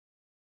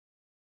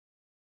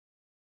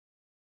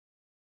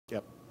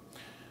Yep.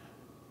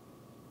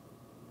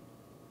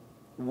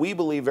 We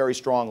believe very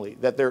strongly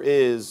that there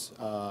is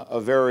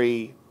a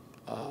very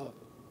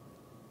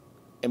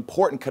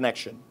important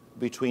connection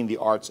between the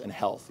arts and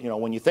health. You know,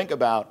 when you think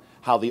about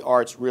how the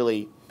arts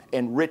really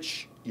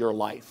enrich your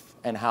life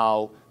and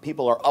how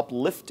people are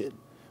uplifted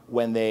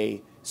when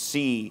they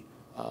see,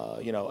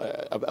 you know,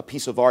 a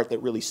piece of art that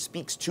really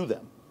speaks to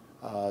them,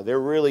 there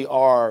really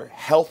are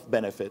health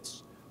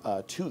benefits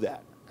to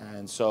that.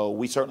 And so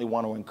we certainly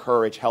want to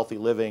encourage healthy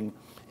living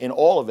in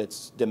all of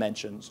its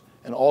dimensions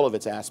and all of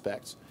its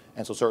aspects.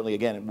 And so certainly,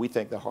 again, we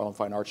think the Harlem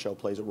Fine Arts Show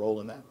plays a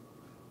role in that.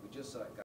 We just got